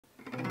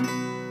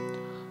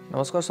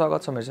नमस्कार,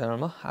 स्वागत छ मेरो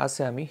च्यानलमा।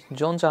 आज चाहिँ हामी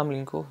जोन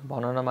चामलिङको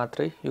भनना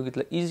मात्रै यो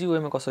गीतलाई इजी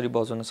वेमा कसरी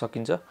बजाउन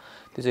सकिन्छ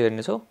त्यो चाहिँ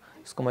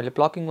हेर्नेछौँ। यसको मैले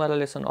प्लकिङ वाला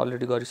लेसन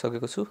अलरेडी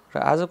गरिसकेको छु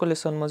र आजको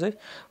लेसनमा चाहिँ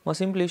म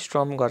सिम्पली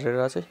स्ट्रम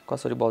गरेर चाहिँ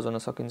कसरी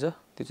बजाउन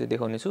सकिन्छ त्यो चाहिँ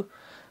देखाउने छु।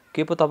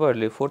 केपो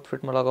तपाईहरुले 4th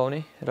फ्रेटमा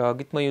लगाउने र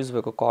गीतमा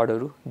युज भएको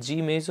कर्डहरु जी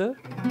major,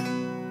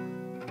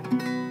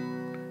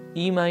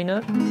 E minor,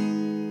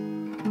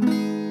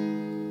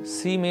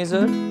 C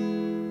major,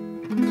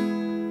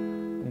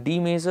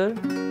 D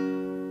major.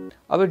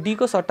 अब डी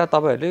को सट्टा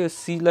तपाईहरुले यो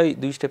सी लाई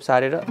 2 स्टेप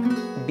सारेर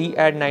डी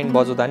एड 9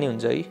 बजाउँदा नि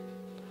हुन्छ है।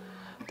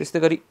 त्यस्तै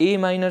गरी ए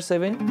माइनर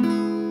 7,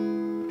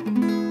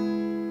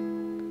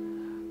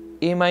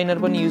 ए माइनर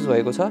पनि युज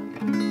भएको छ,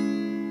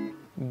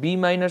 बी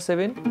माइनर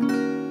 7।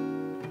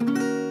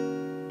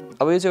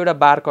 अब यो चाहिँ एउटा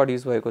बार कर्ड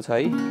युज भएको छ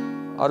है,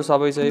 अरु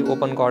सबै चाहिँ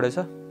ओपन कर्ड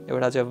छ,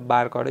 एउटा चाहिँ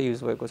बार कर्ड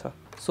युज भएको छ।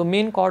 सो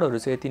मेन कर्डहरु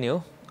चाहिँ यति नै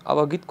हो।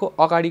 अब गीतको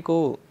अगाडिको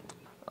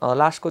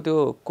लास्टको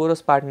त्यो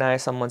कोरस पार्ट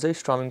नआएसम्म चाहिँ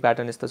स्ट्रमिङ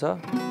प्याटर्न यस्तो छ।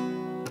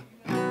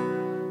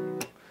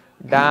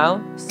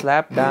 Down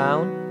slap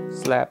down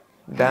slap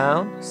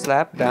down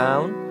slap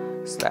down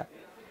slap.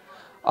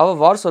 अब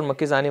भर्सहरुमा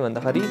के जाने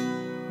भन्दाखेरि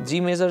जी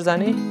मेजर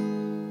जाने,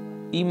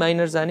 ई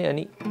माइनर जाने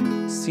अनि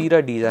सी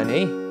र डी जाने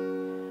है।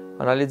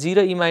 भन्नाले जी र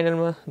ई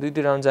माइनरमा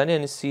 2 राउन्ड जाने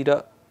अनि सी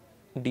र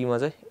डी मा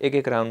चाहिँ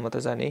एक राउन्ड मात्र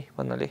जाने है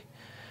भन्नाले।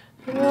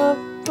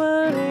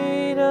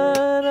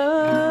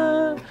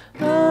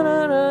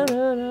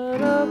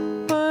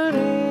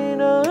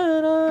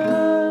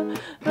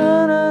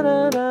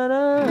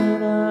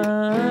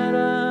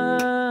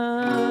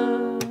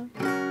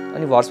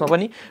 भर्समा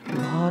पनि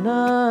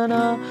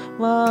भनाना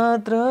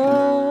मात्र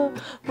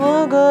म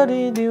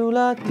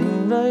गरिदिउला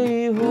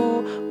तिम्रै हो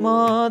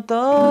म त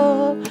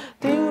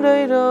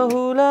तिम्रै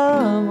रहुला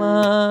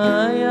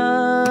माया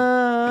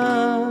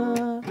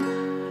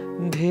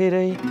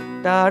धेरै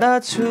टाढा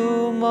छु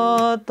म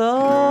त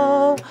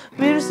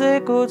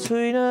बिर्सेको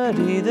छुइन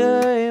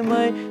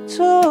हृदयमै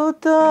छौ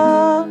त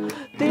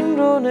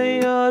तिम्रो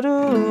नै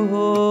अरु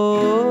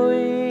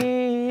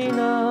होइन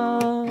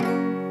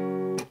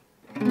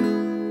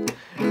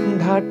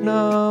ढाट्न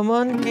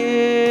मन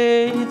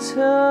केही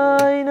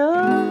छैन।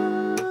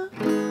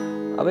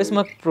 अब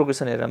यसमा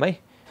प्रोग्रेसन हेरौँ है।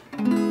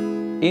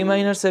 ए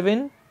minor 7,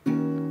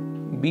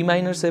 be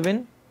minor 7,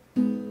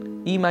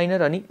 E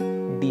minor अनि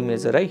डी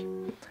मेजर है।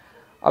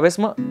 अब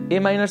यसमा ए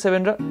माइनर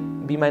 7 र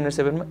बी माइनर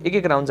 7 मा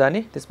एक राउन्ड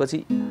जाने,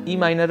 त्यसपछि ई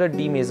माइनर र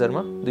डी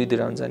मेजरमा 2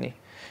 राउन्ड जाने।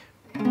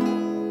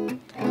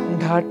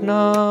 ढाट्न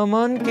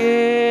मन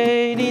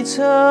केही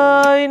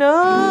छैन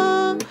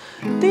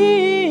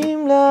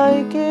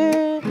तिमलाई के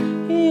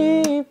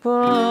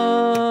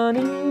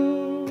पनि।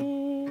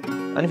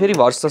 अनि फेरि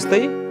भर्स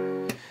जस्तै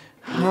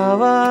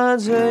हावा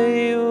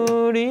झै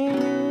उडी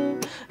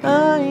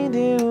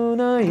आइदेऊ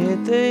न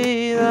यतै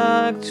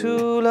राख्छु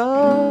ल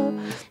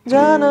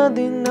जान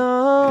दिन्न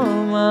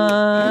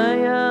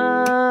माया।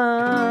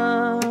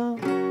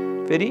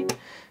 फेरि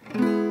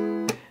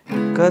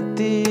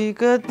कति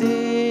कति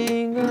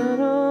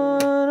गाह्रो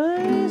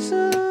रहेछ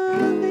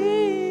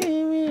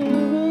तिमी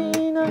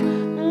बिना।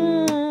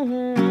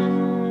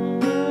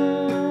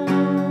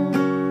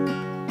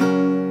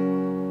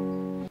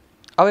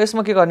 अब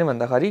यसमा के गर्ने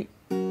भन्दाखेरि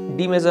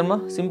डी मेजरमा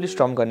सिम्पली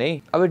स्ट्रम गर्ने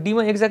है। अब डी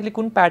मा एक्ज्याक्टली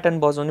कुन प्याटर्न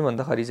बजाउने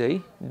भन्दाखेरि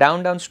चाहिँ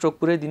डाउन डाउन स्ट्रोक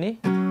पुरै दिने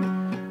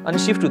अनि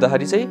शिफ्ट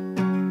हुँदाखेरि चाहिँ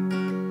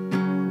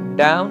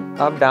डाउन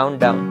अप डाउन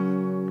डाउन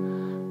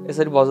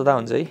यसरी बजाउँदा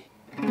हुन्छ है।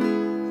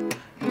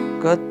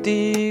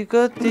 कति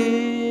कति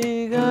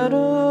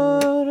गाह्रो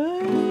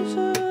रहेछ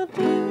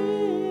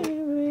तिमी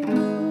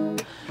बिना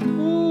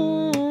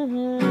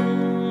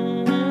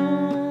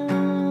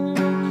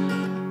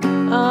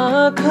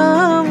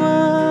आँखामा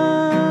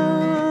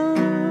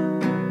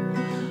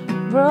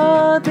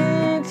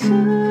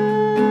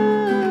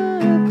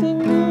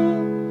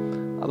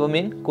अब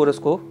मेन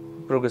कोरसको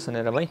प्रोग्रेसन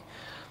हेरौँ है।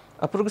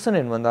 अब प्रोग्रेसन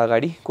हेर्नुभन्दा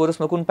अगाडि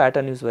कोरसमा कुन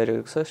प्याटर्न युज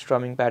भइरहेको छ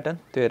स्ट्रमिङ प्याटर्न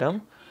त्यो हेरौँ।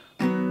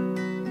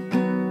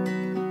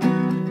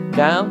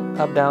 Down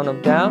up down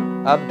up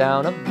down up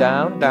down up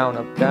down down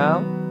up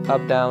down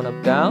up down up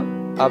down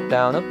up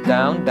down up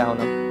down down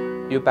up.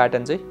 यो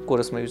प्याटर्न चाहिँ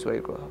कोरसमा युज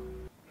भएको हो।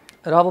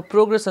 र अब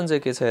प्रोग्रेसन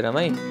चाहिँ के छ हेरौँ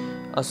है।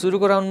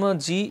 सुरुको राउन्डमा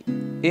जी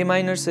ए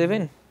माइनर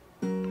 7,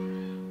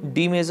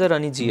 डी मेजर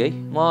अनि जी है।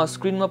 म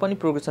स्क्रिनमा पनि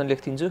प्रोग्रेसन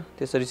लेख्दिन्छु,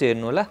 त्यसरी चाहिँ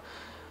हेर्नु होला।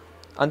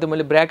 अन्त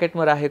मैले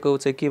ब्र्याकेटमा राखेको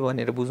चाहिँ के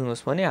भनेर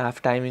बुझ्नुहोस् भने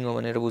हाफ टाइमिङ हो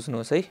भनेर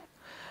बुझ्नुहोस् है।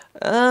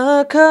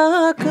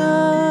 आँखाका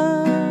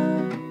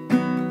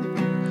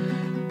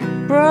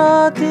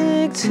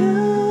प्रतीक्षा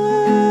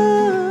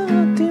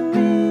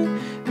तिमी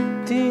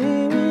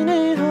तिमी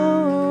नै हो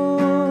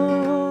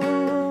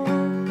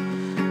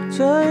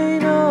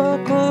छैन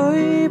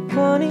कोही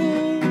पनि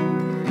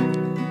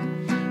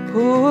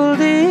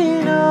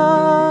भुल्दिन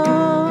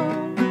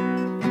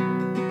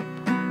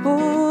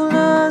भुल्न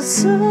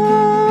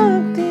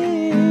सक्दिन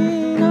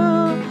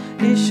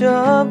यी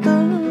शब्द।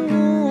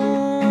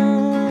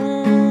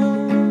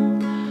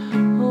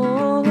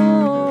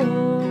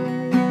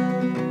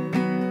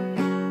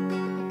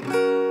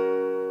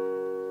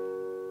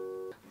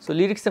 सो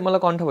लिरिक्स चाहिँ मलाई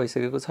कन्ठ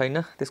भइसकेको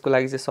छैन, त्यसको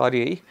लागि चाहिँ सरी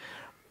है।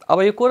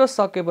 अब यो कोरस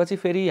सकेपछि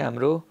फेरि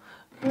हाम्रो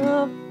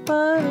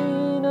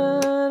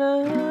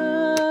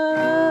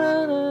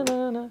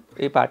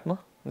यही पार्टमा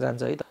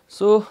जान्छ है त।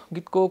 सो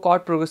गीतको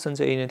कर्ड प्रोग्रेसन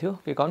चाहिँ यही नै थियो।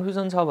 के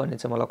कन्फ्युजन छ भने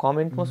चाहिँ मलाई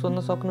कमेन्टमा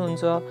सोध्न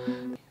सक्नुहुन्छ।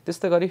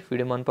 त्यस्तै गरी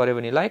भिडियो मन पर्यो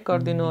भने लाइक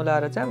गरिदिनु होला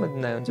र च्यानल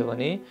दिँदै हुन्छ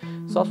भने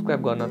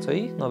सब्सक्राइब गर्न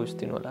चाहिँ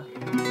नबिर्सिदिनु होला।